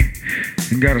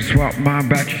Gotta swap my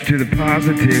batteries to the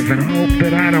positive and hope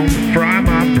that I don't fry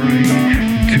my brain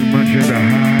too much of the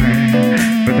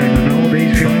high. But then I know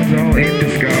these feelings all in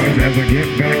disguise. As I get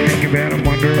back, think about it,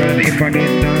 wondering if I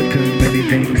didn't know too many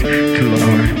things to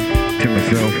lie to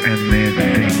myself, and they're the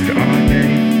things I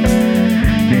need.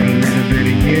 Need a little bit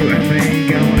of you and me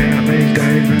going out these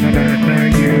days, and I don't know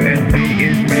you and me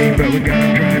is me, but we're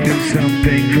gonna try and do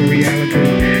something for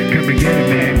reality. Come together,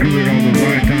 man, do it on the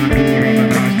right time, do it on the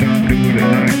nice time, do it at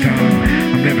night time.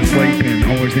 I'm never sleeping,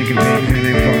 always thinking things, and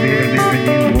if I did, I never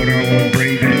knew what I was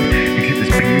breathing, except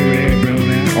this pure air,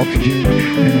 blowing out oxygen, and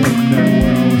I didn't know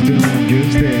what I was doing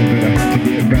just there, but I had to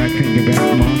get back, think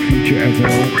about my future as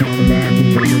I all come back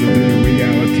with a little bit of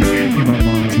reality in my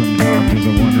mind sometimes, as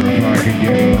I wonder if I could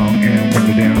get along and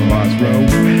wander down life's road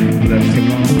left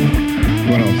alone.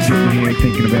 While I'm sitting here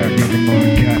thinking about getting my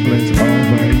catless all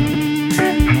day.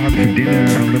 Hard for dinner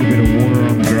and a little bit of water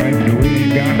on the grave, but we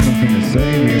ain't got nothing to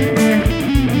save you,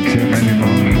 except maybe my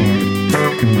heart.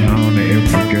 Going on to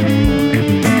every girl,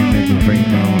 every woman, every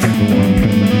female, everyone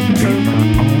feeling in the beat, my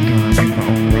own time, in my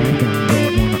own right time.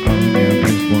 Don't wanna own me, I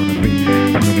just wanna be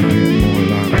a little bit more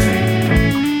like me.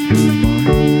 Do more,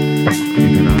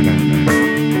 even I don't know.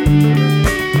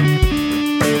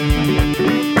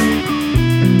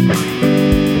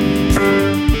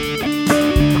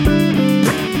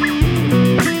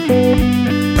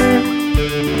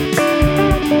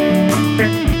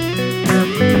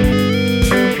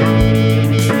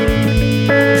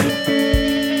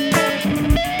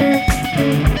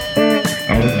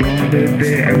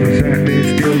 There, as I sat there,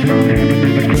 still don't have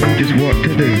another clue just what to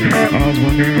do. I was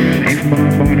wondering if my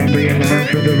mind I'll be alone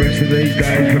for the rest of these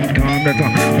days from time to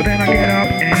time. But then I get up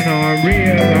and I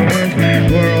realise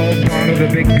we're all part of the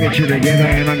big picture together,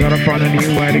 and I gotta find a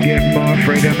new way to get my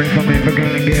freedom if I'm ever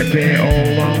gonna get there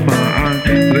all on my own.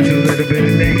 There's a little bit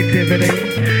of negativity,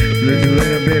 there's a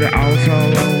little bit of also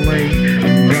lonely.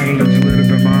 Gotta lose a little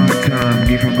bit of my time,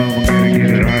 give a moment, gotta get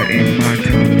it right in my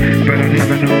time. But I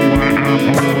never know why I'm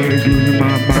always losing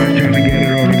my mind, trying to get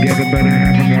it all together, but I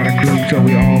haven't got a clue, so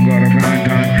we all gotta find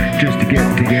time just to get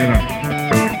together.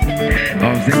 I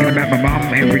was thinking about my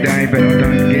mum every day, but I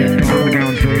don't get time to go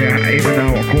and see her. Even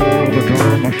though I call all the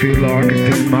time, I feel like it's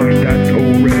too much that's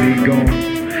already gone.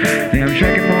 Now I'm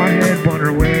shaking my head,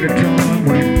 wondering where the time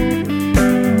went.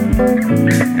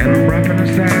 And I'm rapping a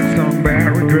sad song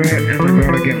about regret, and I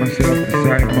gotta get myself to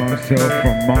save myself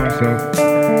from myself.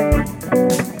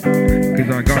 Cause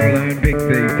I gotta learn big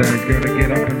these days, gotta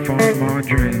get up and find my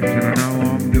dreams, and I know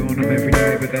I'm doing them every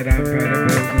day, but they don't pay the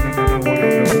bills.